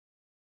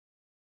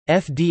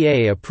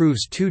FDA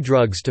approves 2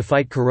 drugs to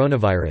fight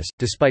coronavirus,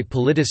 despite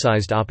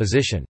politicized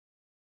opposition.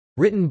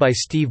 Written by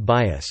Steve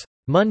Bias.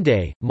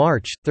 Monday,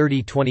 March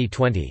 30,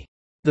 2020.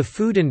 The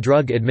Food and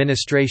Drug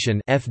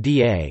Administration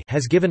 (FDA)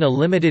 has given a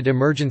limited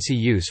emergency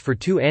use for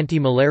 2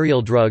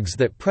 anti-malarial drugs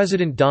that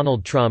President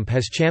Donald Trump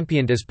has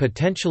championed as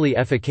potentially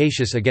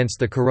efficacious against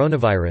the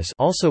coronavirus,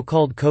 also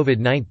called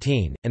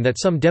COVID-19, and that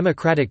some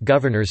Democratic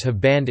governors have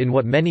banned in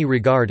what many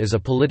regard as a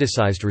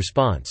politicized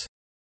response.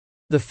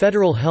 The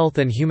Federal Health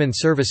and Human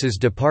Services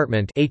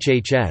Department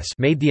 (HHS)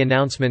 made the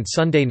announcement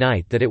Sunday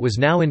night that it was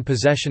now in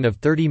possession of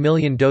 30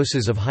 million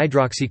doses of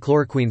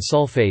hydroxychloroquine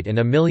sulfate and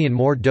 1 million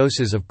more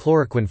doses of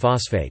chloroquine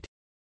phosphate.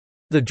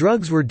 The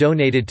drugs were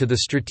donated to the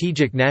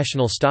Strategic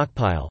National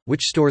Stockpile,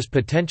 which stores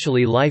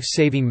potentially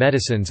life-saving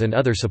medicines and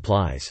other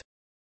supplies.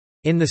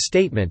 In the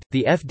statement,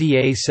 the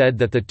FDA said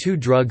that the 2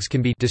 drugs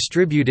can be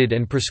distributed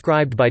and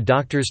prescribed by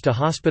doctors to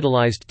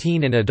hospitalized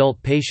teen and adult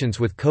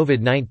patients with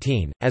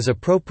COVID-19, as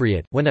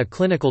appropriate, when a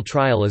clinical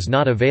trial is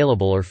not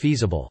available or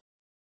feasible.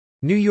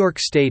 New York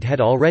State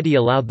had already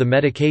allowed the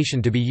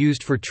medication to be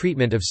used for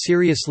treatment of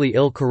seriously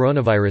ill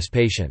coronavirus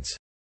patients.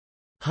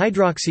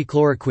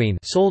 Hydroxychloroquine,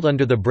 sold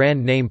under the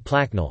brand name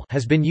Plaquenil,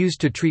 has been used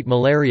to treat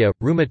malaria,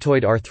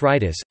 rheumatoid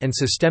arthritis, and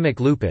systemic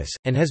lupus,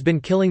 and has been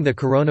killing the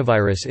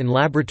coronavirus in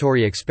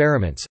laboratory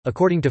experiments,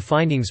 according to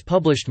findings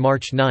published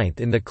March 9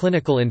 in the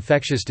Clinical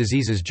Infectious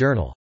Diseases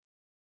Journal.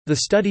 The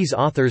study's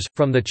authors,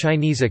 from the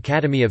Chinese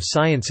Academy of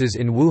Sciences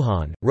in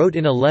Wuhan, wrote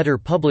in a letter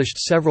published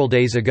several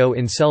days ago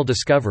in Cell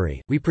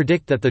Discovery, "We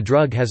predict that the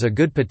drug has a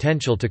good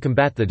potential to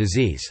combat the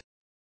disease."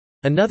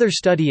 Another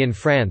study in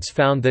France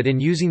found that in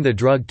using the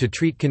drug to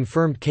treat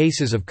confirmed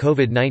cases of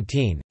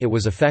COVID-19, it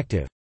was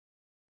effective.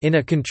 In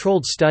a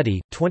controlled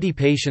study, 20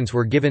 patients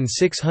were given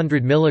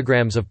 600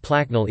 mg of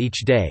Plaquenil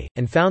each day,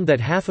 and found that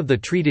half of the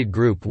treated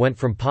group went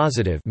from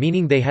positive,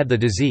 meaning they had the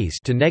disease,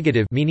 to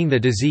negative, meaning the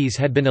disease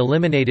had been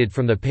eliminated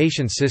from the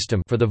patient's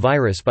system for the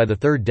virus by the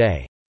 3rd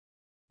day.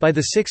 By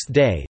the 6th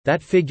day,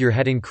 that figure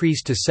had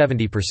increased to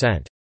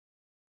 70%.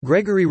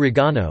 Gregory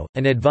Regano,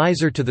 an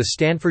advisor to the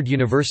Stanford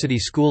University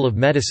School of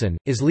Medicine,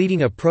 is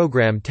leading a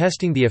program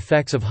testing the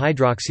effects of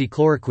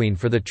hydroxychloroquine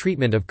for the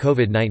treatment of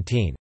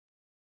COVID-19.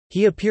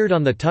 He appeared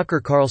on The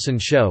Tucker Carlson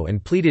Show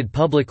and pleaded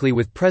publicly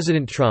with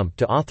President Trump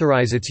to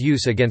authorize its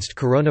use against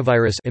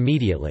coronavirus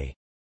immediately.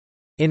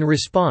 In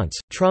response,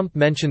 Trump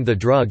mentioned the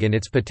drug and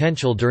its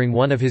potential during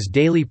one of his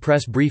daily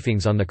press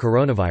briefings on the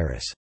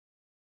coronavirus.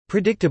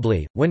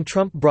 Predictably, when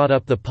Trump brought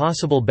up the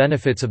possible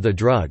benefits of the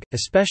drug,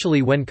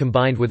 especially when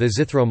combined with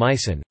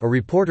azithromycin, a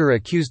reporter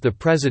accused the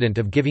president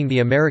of giving the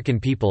American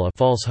people a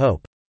false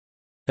hope.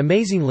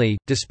 Amazingly,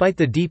 despite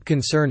the deep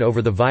concern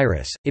over the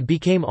virus, it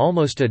became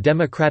almost a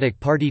Democratic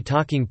Party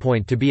talking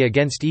point to be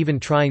against even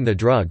trying the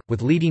drug,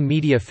 with leading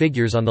media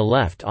figures on the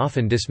left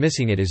often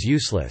dismissing it as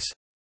useless.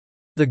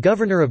 The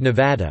governor of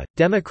Nevada,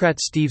 Democrat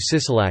Steve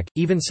Sisolak,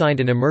 even signed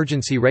an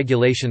emergency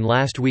regulation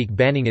last week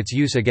banning its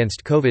use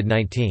against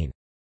COVID-19.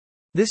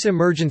 This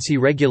emergency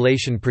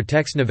regulation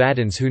protects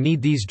Nevadans who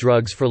need these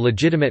drugs for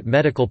legitimate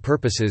medical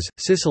purposes,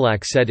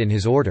 Sisolak said in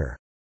his order.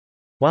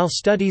 While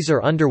studies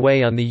are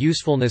underway on the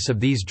usefulness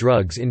of these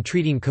drugs in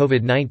treating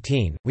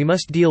COVID-19, we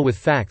must deal with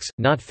facts,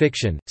 not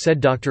fiction,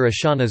 said Dr.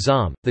 Ashan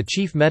Azam, the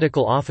chief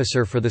medical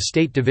officer for the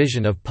State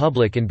Division of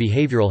Public and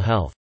Behavioral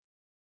Health.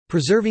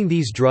 Preserving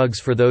these drugs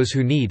for those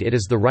who need it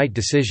is the right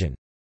decision.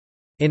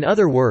 In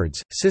other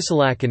words,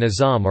 Sisolak and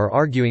Azam are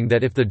arguing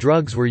that if the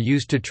drugs were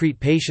used to treat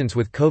patients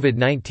with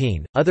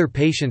COVID-19, other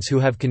patients who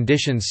have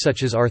conditions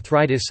such as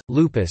arthritis,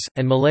 lupus,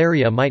 and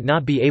malaria might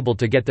not be able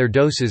to get their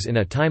doses in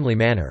a timely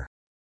manner.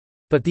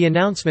 But the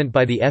announcement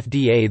by the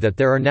FDA that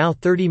there are now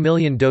 30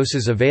 million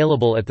doses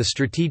available at the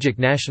Strategic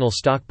National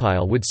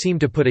Stockpile would seem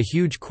to put a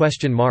huge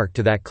question mark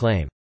to that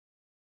claim.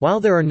 While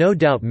there are no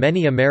doubt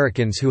many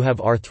Americans who have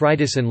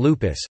arthritis and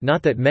lupus,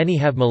 not that many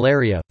have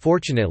malaria,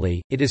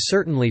 fortunately, it is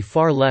certainly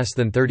far less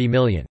than 30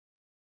 million.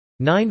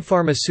 9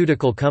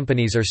 pharmaceutical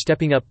companies are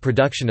stepping up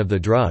production of the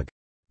drug.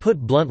 Put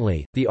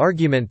bluntly, the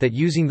argument that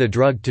using the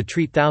drug to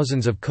treat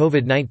thousands of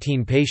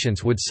COVID-19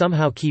 patients would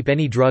somehow keep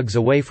any drugs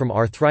away from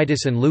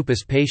arthritis and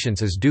lupus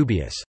patients is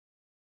dubious.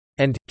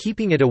 And,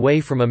 keeping it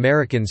away from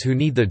Americans who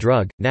need the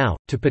drug, now,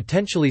 to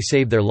potentially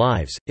save their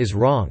lives, is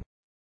wrong.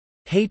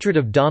 Hatred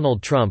of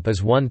Donald Trump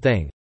is one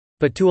thing.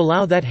 But to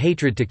allow that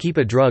hatred to keep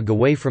a drug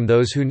away from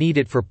those who need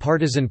it for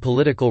partisan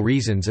political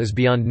reasons is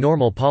beyond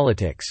normal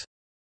politics.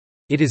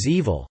 It is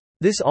evil.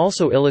 This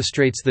also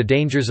illustrates the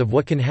dangers of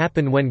what can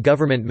happen when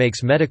government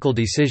makes medical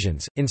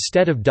decisions,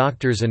 instead of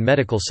doctors and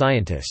medical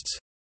scientists.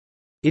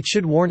 It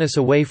should warn us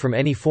away from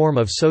any form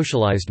of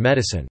socialized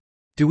medicine.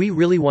 Do we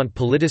really want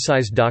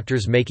politicized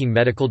doctors making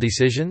medical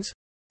decisions?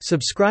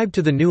 Subscribe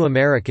to The New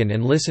American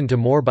and listen to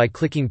more by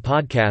clicking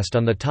podcast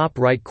on the top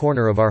right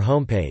corner of our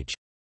homepage.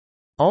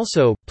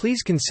 Also,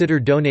 please consider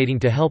donating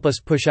to help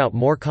us push out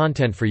more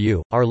content for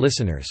you, our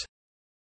listeners.